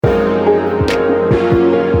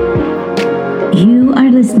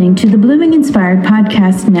listening to the Blooming Inspired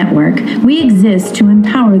Podcast Network. We exist to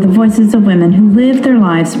empower the voices of women who live their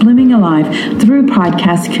lives blooming alive through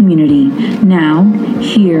podcast community. Now,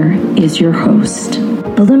 here is your host.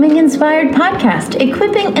 Blooming Inspired Podcast,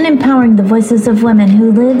 equipping and empowering the voices of women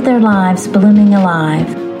who live their lives blooming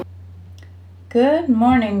alive. Good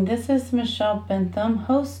morning. This is Michelle Bentham,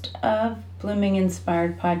 host of Blooming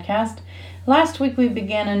Inspired Podcast. Last week we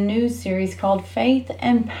began a new series called Faith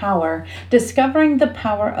and Power, discovering the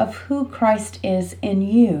power of who Christ is in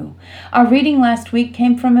you. Our reading last week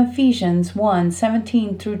came from Ephesians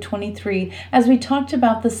 1:17 through 23, as we talked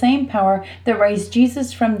about the same power that raised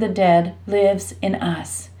Jesus from the dead lives in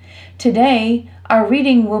us. Today, our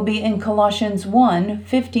reading will be in Colossians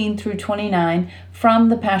 1:15 through 29 from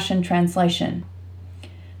the Passion Translation.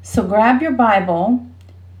 So grab your Bible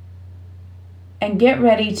and get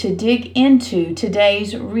ready to dig into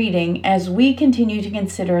today's reading as we continue to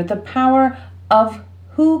consider the power of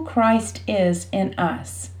who Christ is in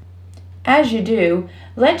us. As you do,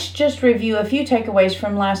 let's just review a few takeaways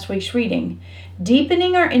from last week's reading.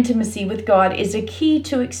 Deepening our intimacy with God is a key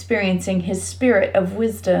to experiencing His spirit of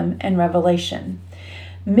wisdom and revelation.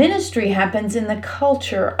 Ministry happens in the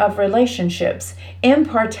culture of relationships.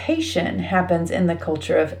 Impartation happens in the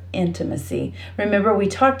culture of intimacy. Remember, we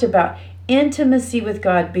talked about intimacy with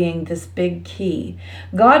God being this big key.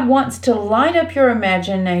 God wants to light up your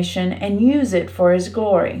imagination and use it for His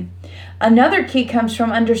glory. Another key comes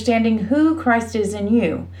from understanding who Christ is in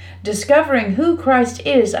you. Discovering who Christ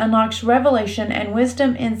is unlocks revelation and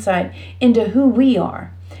wisdom insight into who we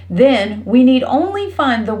are. Then we need only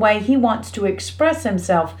find the way He wants to express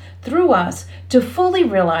Himself through us to fully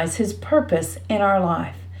realize His purpose in our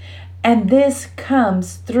life. And this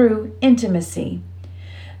comes through intimacy.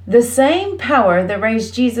 The same power that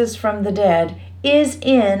raised Jesus from the dead is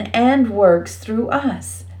in and works through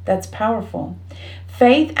us. That's powerful.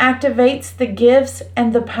 Faith activates the gifts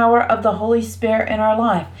and the power of the Holy Spirit in our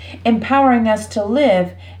life, empowering us to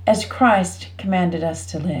live as Christ commanded us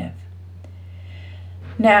to live.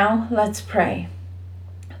 Now, let's pray.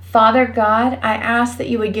 Father God, I ask that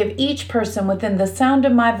you would give each person within the sound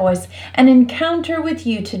of my voice an encounter with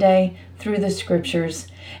you today through the scriptures.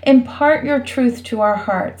 Impart your truth to our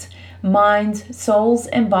hearts, minds, souls,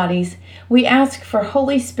 and bodies. We ask for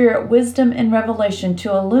Holy Spirit wisdom and revelation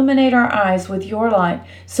to illuminate our eyes with your light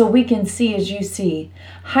so we can see as you see.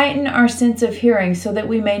 Heighten our sense of hearing so that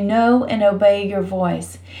we may know and obey your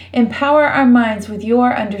voice. Empower our minds with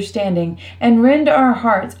your understanding and rend our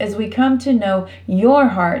hearts as we come to know your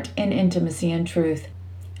heart in intimacy and truth.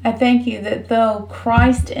 I thank you that though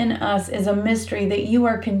Christ in us is a mystery that you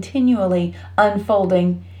are continually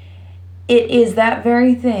unfolding, it is that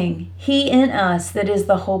very thing, He in us, that is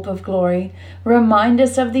the hope of glory. Remind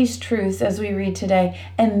us of these truths as we read today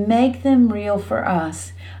and make them real for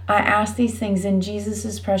us. I ask these things in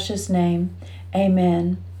Jesus' precious name.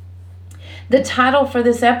 Amen. The title for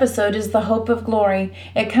this episode is The Hope of Glory.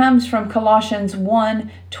 It comes from Colossians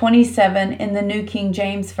 1:27 in the New King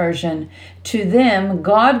James Version. To them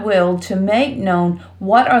God willed to make known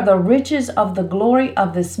what are the riches of the glory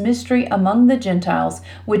of this mystery among the Gentiles,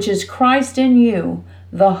 which is Christ in you,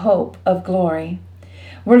 the hope of glory.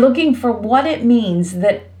 We're looking for what it means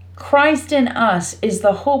that Christ in us is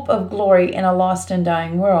the hope of glory in a lost and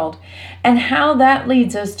dying world, and how that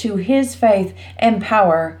leads us to His faith and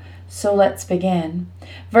power. So let's begin.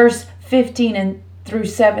 Verse 15 through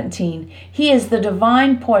 17. He is the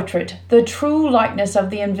divine portrait, the true likeness of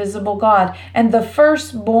the invisible God, and the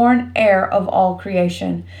firstborn heir of all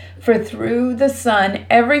creation. For through the Son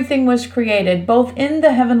everything was created, both in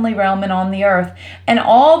the heavenly realm and on the earth, and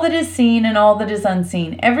all that is seen and all that is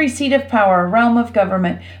unseen, every seat of power, realm of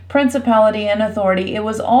government, principality, and authority. It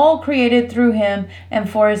was all created through Him and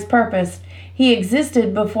for His purpose. He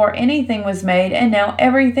existed before anything was made, and now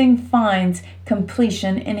everything finds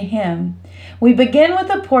completion in Him. We begin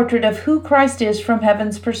with a portrait of who Christ is from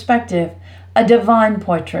heaven's perspective, a divine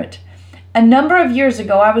portrait. A number of years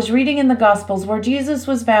ago, I was reading in the Gospels where Jesus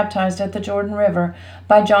was baptized at the Jordan River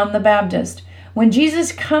by John the Baptist. When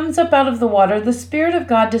Jesus comes up out of the water, the Spirit of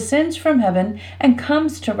God descends from heaven and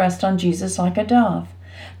comes to rest on Jesus like a dove.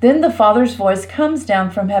 Then the Father's voice comes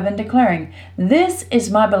down from heaven declaring, "This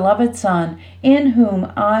is my beloved Son, in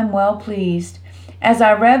whom I'm well pleased." As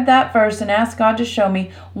I read that verse and asked God to show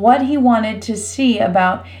me what He wanted to see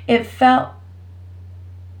about, it felt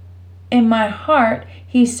in my heart,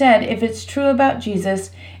 He said, if it's true about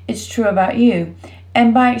Jesus, it's true about you.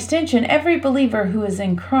 And by extension, every believer who is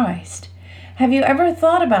in Christ. Have you ever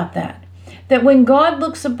thought about that? that when God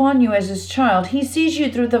looks upon you as his child, he sees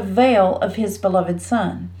you through the veil of his beloved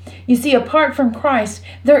Son. You see, apart from Christ,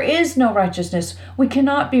 there is no righteousness. We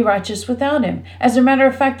cannot be righteous without him. As a matter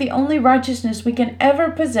of fact, the only righteousness we can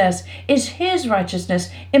ever possess is his righteousness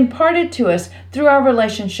imparted to us through our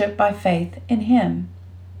relationship by faith in him.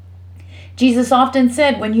 Jesus often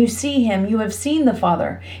said, when you see him, you have seen the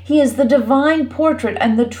Father. He is the divine portrait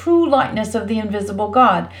and the true likeness of the invisible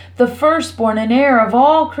God, the firstborn and heir of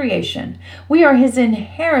all creation. We are his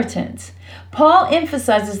inheritance. Paul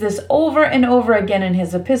emphasizes this over and over again in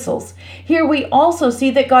his epistles. Here we also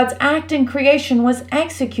see that God's act in creation was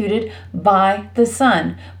executed by the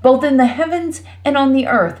Son, both in the heavens and on the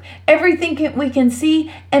earth, everything we can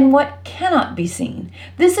see and what cannot be seen.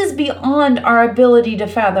 This is beyond our ability to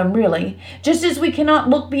fathom, really. Just as we cannot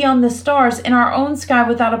look beyond the stars in our own sky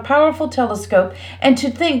without a powerful telescope, and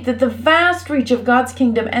to think that the vast reach of God's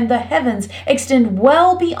kingdom and the heavens extend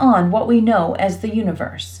well beyond what we know as the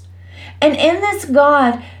universe. And in this,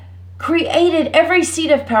 God created every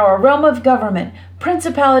seat of power, realm of government,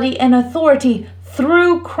 principality, and authority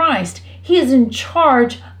through Christ. He is in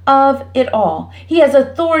charge of it all. He has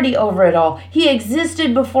authority over it all. He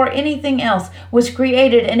existed before anything else was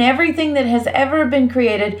created, and everything that has ever been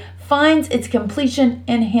created finds its completion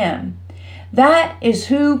in him. That is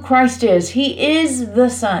who Christ is. He is the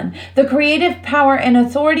Son. The creative power and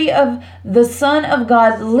authority of the Son of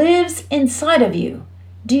God lives inside of you.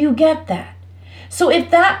 Do you get that? So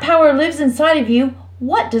if that power lives inside of you,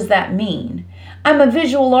 what does that mean? I'm a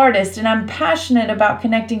visual artist and I'm passionate about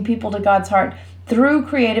connecting people to God's heart through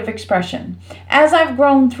creative expression. As I've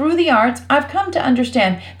grown through the arts, I've come to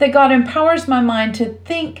understand that God empowers my mind to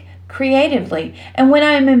think creatively. And when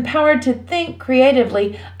I am empowered to think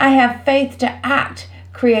creatively, I have faith to act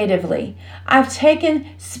creatively. I've taken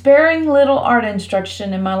sparing little art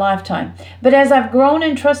instruction in my lifetime, but as I've grown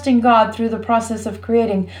in trusting God through the process of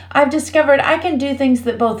creating, I've discovered I can do things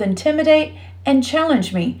that both intimidate and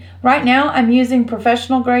challenge me. Right now, I'm using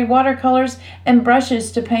professional grade watercolors and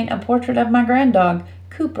brushes to paint a portrait of my granddog,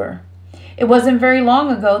 Cooper. It wasn't very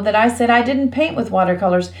long ago that I said I didn't paint with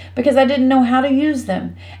watercolors because I didn't know how to use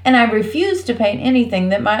them, and I refused to paint anything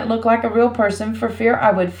that might look like a real person for fear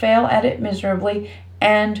I would fail at it miserably.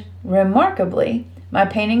 And remarkably, my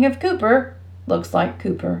painting of Cooper looks like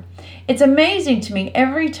Cooper. It's amazing to me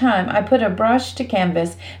every time I put a brush to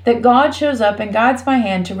canvas that God shows up and guides my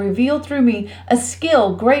hand to reveal through me a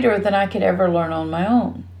skill greater than I could ever learn on my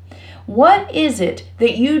own. What is it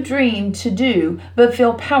that you dream to do but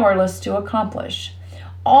feel powerless to accomplish?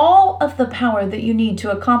 All of the power that you need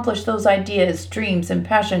to accomplish those ideas, dreams, and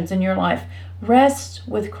passions in your life rests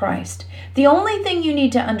with Christ. The only thing you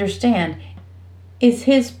need to understand is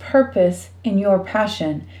his purpose in your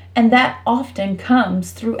passion, and that often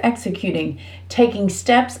comes through executing, taking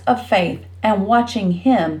steps of faith, and watching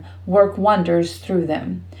him work wonders through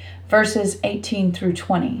them. Verses 18 through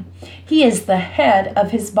 20. He is the head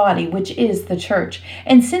of his body, which is the church.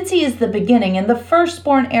 And since he is the beginning and the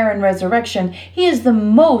firstborn heir in resurrection, he is the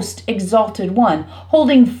most exalted one,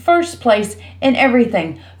 holding first place in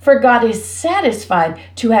everything. For God is satisfied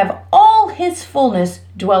to have all his fullness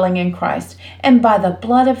dwelling in Christ. And by the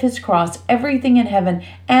blood of his cross, everything in heaven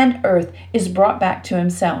and earth is brought back to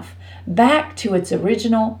himself, back to its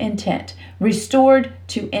original intent, restored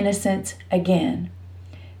to innocence again.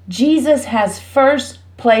 Jesus has first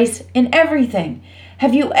place in everything.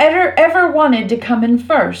 Have you ever wanted to come in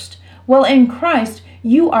first? Well, in Christ,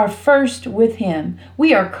 you are first with him.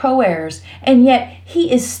 We are co-heirs, and yet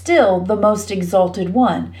he is still the most exalted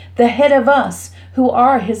one, the head of us who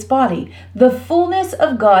are his body. The fullness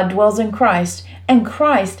of God dwells in Christ, and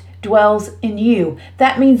Christ dwells in you.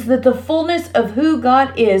 That means that the fullness of who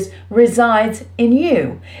God is resides in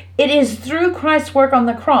you. It is through Christ's work on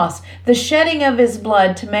the cross, the shedding of his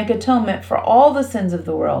blood to make atonement for all the sins of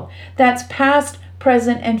the world. That's past,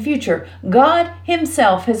 present, and future. God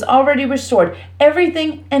himself has already restored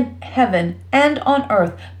everything in heaven and on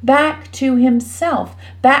earth back to himself,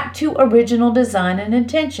 back to original design and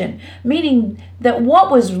intention, meaning that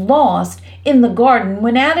what was lost in the garden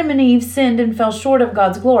when Adam and Eve sinned and fell short of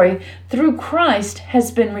God's glory, through Christ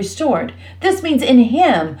has been restored. This means in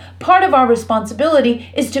him, part of our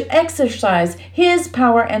responsibility is to exercise his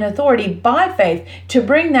power and authority by faith to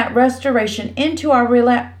bring that restoration into our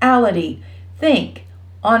reality. Think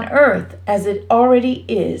on earth as it already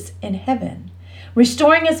is in heaven,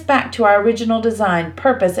 restoring us back to our original design,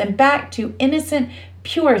 purpose, and back to innocent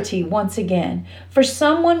purity once again. For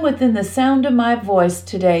someone within the sound of my voice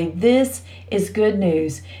today, this is good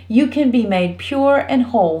news. You can be made pure and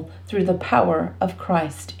whole through the power of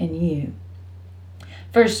Christ in you.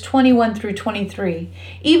 Verse 21 through 23.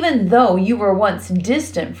 Even though you were once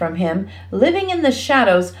distant from him, living in the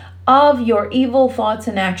shadows of your evil thoughts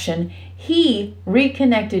and action, he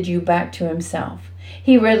reconnected you back to himself.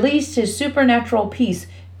 He released his supernatural peace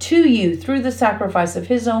to you through the sacrifice of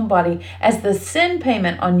his own body as the sin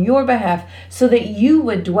payment on your behalf, so that you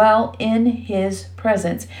would dwell in his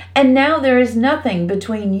presence. And now there is nothing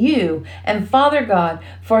between you and Father God,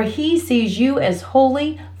 for he sees you as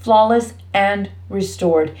holy, flawless, and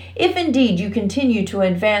restored. If indeed you continue to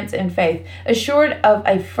advance in faith, assured of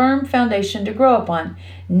a firm foundation to grow upon,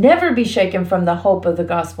 never be shaken from the hope of the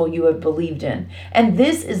gospel you have believed in. And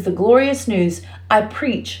this is the glorious news I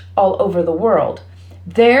preach all over the world.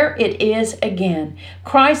 There it is again.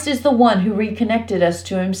 Christ is the one who reconnected us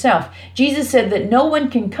to himself. Jesus said that no one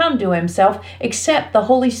can come to himself except the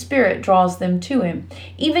Holy Spirit draws them to him.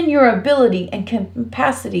 Even your ability and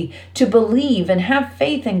capacity to believe and have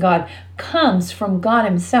faith in God comes from God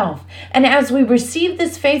himself. And as we receive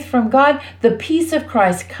this faith from God, the peace of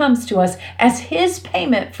Christ comes to us as his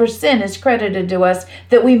payment for sin is credited to us,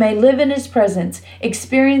 that we may live in his presence,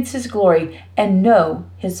 experience his glory, and know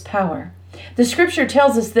his power. The scripture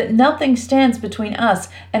tells us that nothing stands between us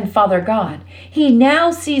and Father God. He now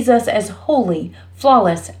sees us as holy,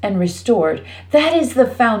 flawless, and restored. That is the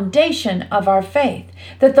foundation of our faith,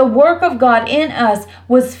 that the work of God in us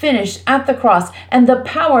was finished at the cross, and the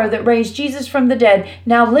power that raised Jesus from the dead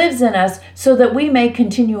now lives in us, so that we may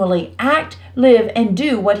continually act, live, and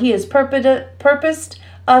do what he has purposed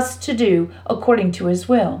us to do according to his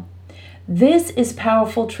will. This is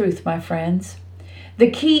powerful truth, my friends. The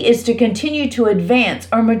key is to continue to advance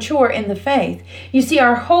or mature in the faith. You see,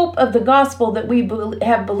 our hope of the gospel that we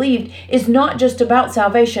have believed is not just about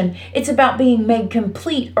salvation. It's about being made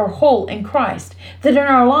complete or whole in Christ. That in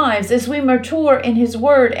our lives, as we mature in his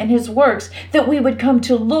word and his works, that we would come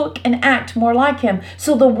to look and act more like him,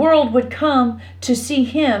 so the world would come to see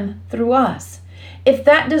him through us. If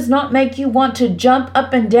that does not make you want to jump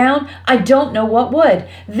up and down, I don't know what would.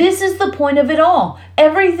 This is the point of it all.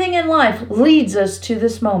 Everything in life leads us to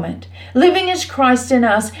this moment. Living as Christ in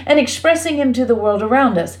us and expressing him to the world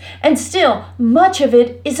around us. And still, much of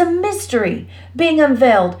it is a mystery, being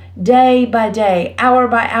unveiled day by day, hour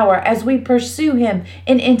by hour, as we pursue him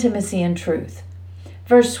in intimacy and truth.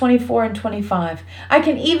 Verse 24 and 25. I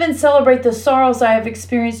can even celebrate the sorrows I have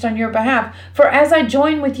experienced on your behalf, for as I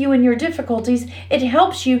join with you in your difficulties, it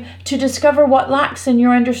helps you to discover what lacks in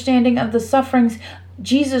your understanding of the sufferings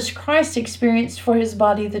Jesus Christ experienced for his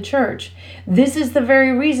body, the church. This is the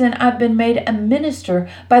very reason I've been made a minister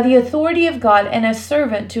by the authority of God and a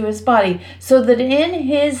servant to his body, so that in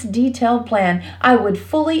his detailed plan I would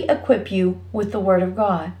fully equip you with the word of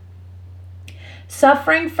God.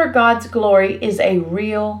 Suffering for God's glory is a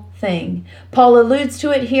real thing. Paul alludes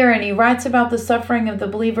to it here, and he writes about the suffering of the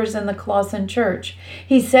believers in the Colossian church.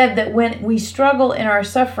 He said that when we struggle in our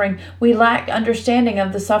suffering, we lack understanding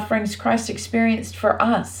of the sufferings Christ experienced for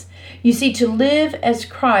us. You see, to live as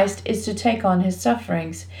Christ is to take on his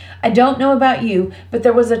sufferings. I don't know about you, but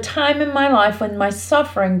there was a time in my life when my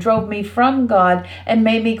suffering drove me from God and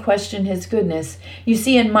made me question his goodness. You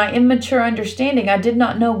see, in my immature understanding, I did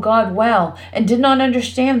not know God well and did not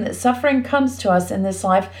understand that suffering comes to us in this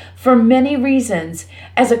life for many reasons,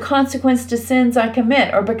 as a consequence to sins I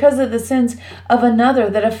commit or because of the sins of another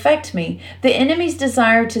that affect me. The enemy's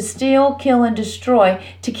desire to steal, kill, and destroy,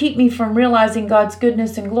 to keep me from realizing God's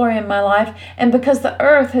goodness and glory in my life, and because the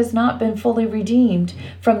earth has not been fully redeemed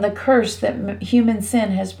from the curse that human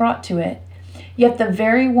sin has brought to it. Yet the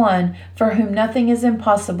very one for whom nothing is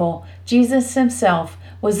impossible, Jesus himself,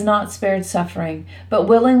 was not spared suffering, but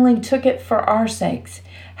willingly took it for our sakes.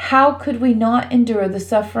 How could we not endure this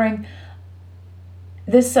suffering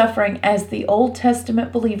as the Old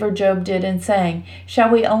Testament believer Job did in saying, "Shall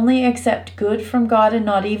we only accept good from God and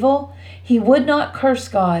not evil?" He would not curse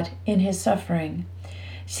God in his suffering.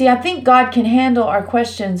 See, I think God can handle our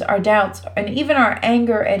questions, our doubts, and even our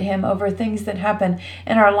anger at him over things that happen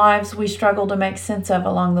in our lives we struggle to make sense of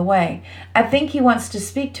along the way. I think he wants to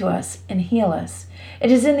speak to us and heal us.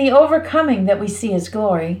 It is in the overcoming that we see his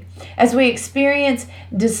glory. As we experience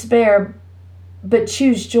despair but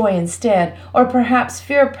choose joy instead, or perhaps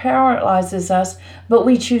fear paralyzes us but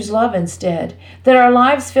we choose love instead, that our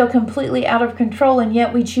lives feel completely out of control and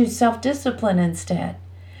yet we choose self-discipline instead.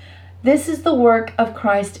 This is the work of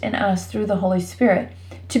Christ in us through the Holy Spirit.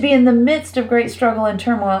 To be in the midst of great struggle and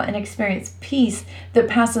turmoil and experience peace that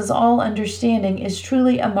passes all understanding is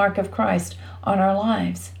truly a mark of Christ on our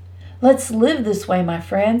lives. Let's live this way, my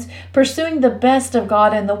friends, pursuing the best of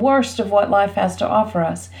God and the worst of what life has to offer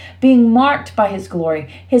us, being marked by His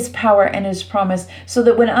glory, His power, and His promise, so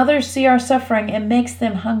that when others see our suffering, it makes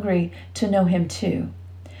them hungry to know Him too.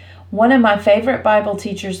 One of my favorite Bible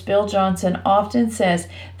teachers, Bill Johnson, often says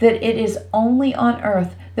that it is only on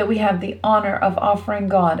earth that we have the honor of offering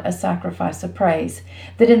God a sacrifice of praise.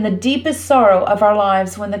 That in the deepest sorrow of our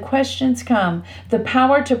lives, when the questions come, the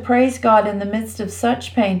power to praise God in the midst of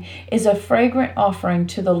such pain is a fragrant offering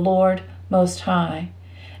to the Lord Most High.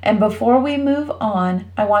 And before we move on,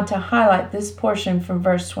 I want to highlight this portion from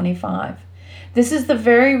verse 25. This is the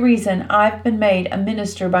very reason I've been made a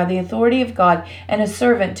minister by the authority of God and a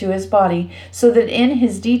servant to His body, so that in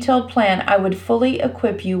His detailed plan I would fully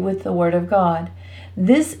equip you with the Word of God.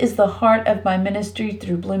 This is the heart of my ministry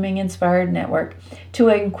through Blooming Inspired Network, to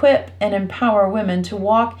equip and empower women to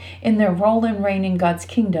walk in their role and reign in God's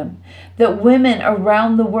kingdom, that women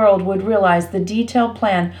around the world would realize the detailed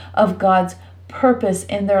plan of God's purpose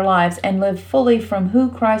in their lives and live fully from who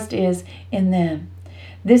Christ is in them.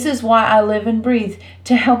 This is why I live and breathe,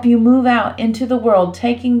 to help you move out into the world,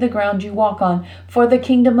 taking the ground you walk on for the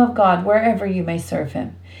kingdom of God wherever you may serve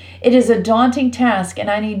Him. It is a daunting task, and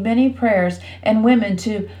I need many prayers and women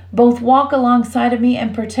to both walk alongside of me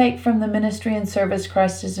and partake from the ministry and service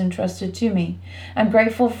Christ has entrusted to me. I'm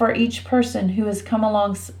grateful for each person who has come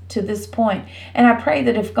along to this point, and I pray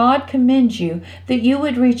that if God commends you, that you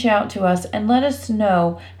would reach out to us and let us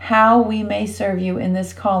know how we may serve you in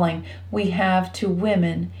this calling we have to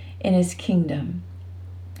women in His kingdom.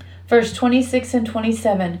 Verse 26 and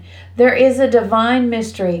 27, there is a divine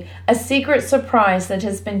mystery, a secret surprise that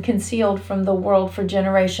has been concealed from the world for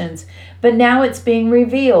generations, but now it's being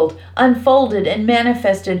revealed, unfolded, and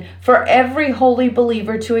manifested for every holy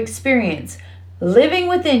believer to experience. Living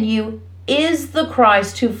within you is the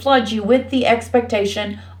Christ who floods you with the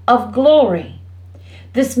expectation of glory.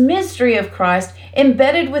 This mystery of Christ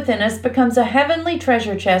embedded within us becomes a heavenly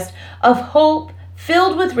treasure chest of hope,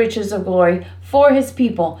 filled with riches of glory for His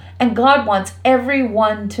people, and God wants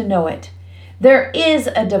everyone to know it. There is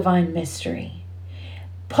a divine mystery.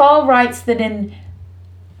 Paul writes that in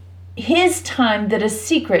his time that a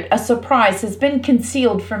secret, a surprise has been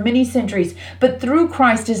concealed for many centuries, but through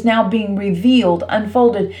Christ is now being revealed,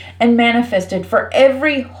 unfolded, and manifested for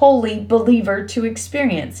every holy believer to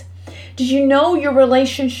experience. Did you know your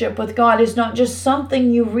relationship with God is not just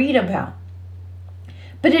something you read about,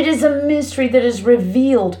 but it is a mystery that is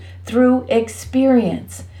revealed through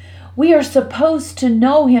experience? We are supposed to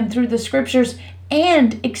know Him through the Scriptures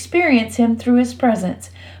and experience Him through His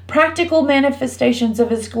presence. Practical manifestations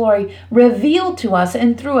of His glory revealed to us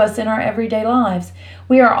and through us in our everyday lives.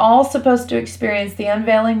 We are all supposed to experience the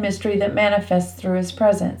unveiling mystery that manifests through His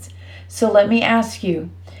presence. So let me ask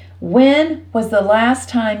you, when was the last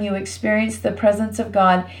time you experienced the presence of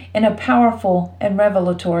God in a powerful and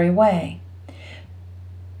revelatory way?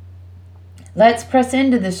 Let's press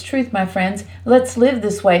into this truth, my friends. Let's live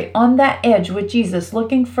this way, on that edge with Jesus,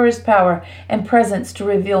 looking for His power and presence to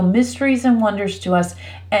reveal mysteries and wonders to us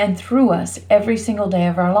and through us every single day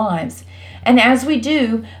of our lives. And as we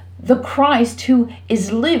do, the Christ who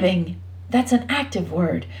is living, that's an active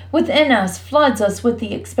word, within us floods us with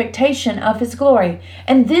the expectation of His glory.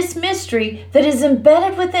 And this mystery that is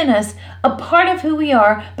embedded within us, a part of who we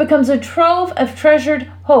are, becomes a trove of treasured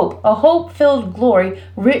hope, a hope-filled glory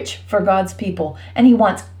rich for God's people. And He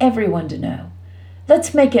wants everyone to know.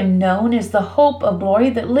 Let's make Him known as the hope of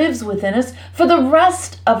glory that lives within us for the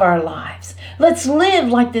rest of our lives. Let's live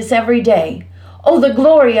like this every day. Oh, the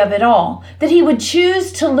glory of it all, that He would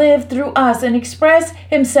choose to live through us and express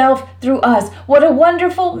Himself through us. What a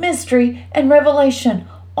wonderful mystery and revelation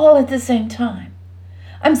all at the same time.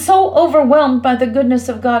 I'm so overwhelmed by the goodness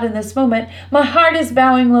of God in this moment. My heart is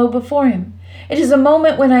bowing low before Him. It is a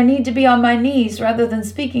moment when I need to be on my knees rather than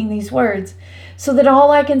speaking these words, so that all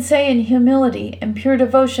I can say in humility and pure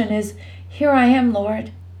devotion is, "Here I am, Lord,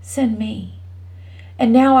 send me."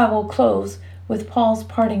 And now I will close with Paul's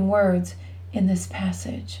parting words in this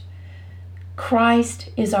passage. Christ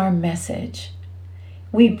is our message.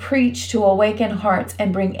 We preach to awaken hearts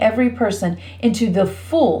and bring every person into the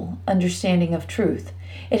full understanding of truth.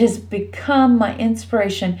 It has become my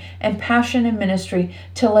inspiration and passion in ministry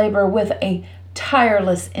to labor with a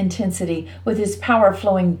tireless intensity, with His power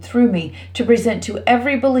flowing through me, to present to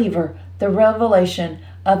every believer the revelation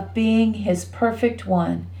of being His perfect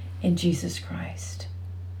one in Jesus Christ.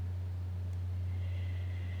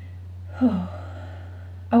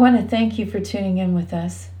 I want to thank you for tuning in with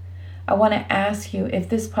us. I want to ask you, if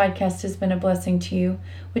this podcast has been a blessing to you,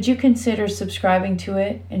 would you consider subscribing to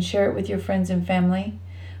it and share it with your friends and family?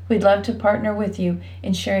 We'd love to partner with you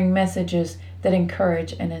in sharing messages that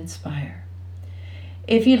encourage and inspire.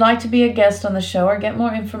 If you'd like to be a guest on the show or get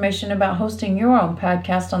more information about hosting your own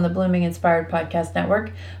podcast on the Blooming Inspired Podcast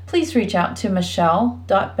Network, please reach out to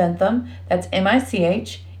Michelle.Bentham, that's MICHELLE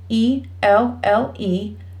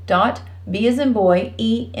B as in boy,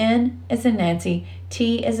 EN as in Nancy,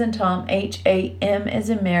 T as in Tom, HAM as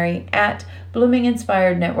in Mary, at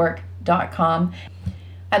bloominginspirednetwork.com.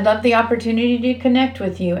 I'd love the opportunity to connect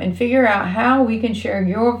with you and figure out how we can share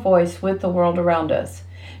your voice with the world around us.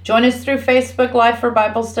 Join us through Facebook Live for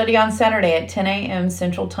Bible study on Saturday at 10 a.m.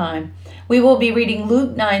 Central Time. We will be reading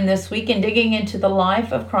Luke 9 this week and digging into the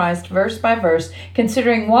life of Christ verse by verse,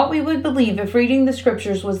 considering what we would believe if reading the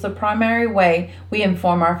scriptures was the primary way we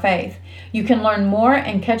inform our faith. You can learn more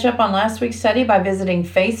and catch up on last week's study by visiting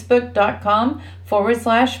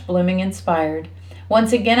facebook.com/bloominginspired.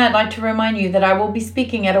 Once again, I'd like to remind you that I will be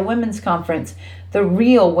speaking at a women's conference, the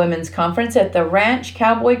Real Women's Conference at the Ranch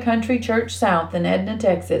Cowboy Country Church South in Edna,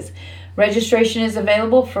 Texas. Registration is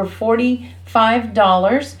available for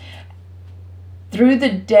 $45 through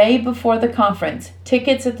the day before the conference.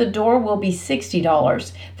 Tickets at the door will be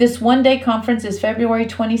 $60. This one-day conference is February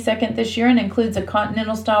 22nd this year and includes a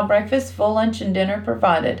continental-style breakfast, full lunch, and dinner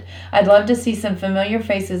provided. I'd love to see some familiar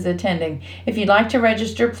faces attending. If you'd like to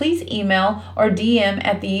register, please email or DM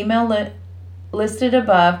at the email listed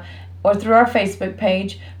above or through our Facebook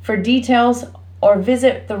page for details, or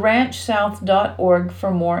visit theranchsouth.org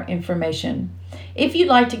for more information. If you'd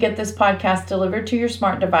like to get this podcast delivered to your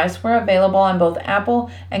smart device, we're available on both Apple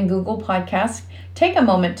and Google Podcasts. Take a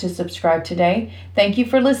moment to subscribe today. Thank you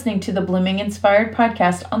for listening to the Blooming Inspired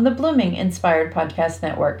Podcast on the Blooming Inspired Podcast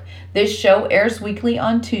Network. This show airs weekly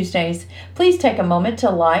on Tuesdays. Please take a moment to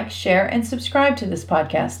like, share, and subscribe to this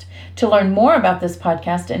podcast. To learn more about this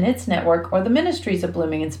podcast and its network or the ministries of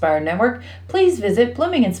Blooming Inspired Network, please visit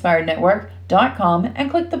bloominginspirednetwork.com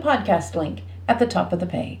and click the podcast link at the top of the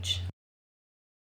page.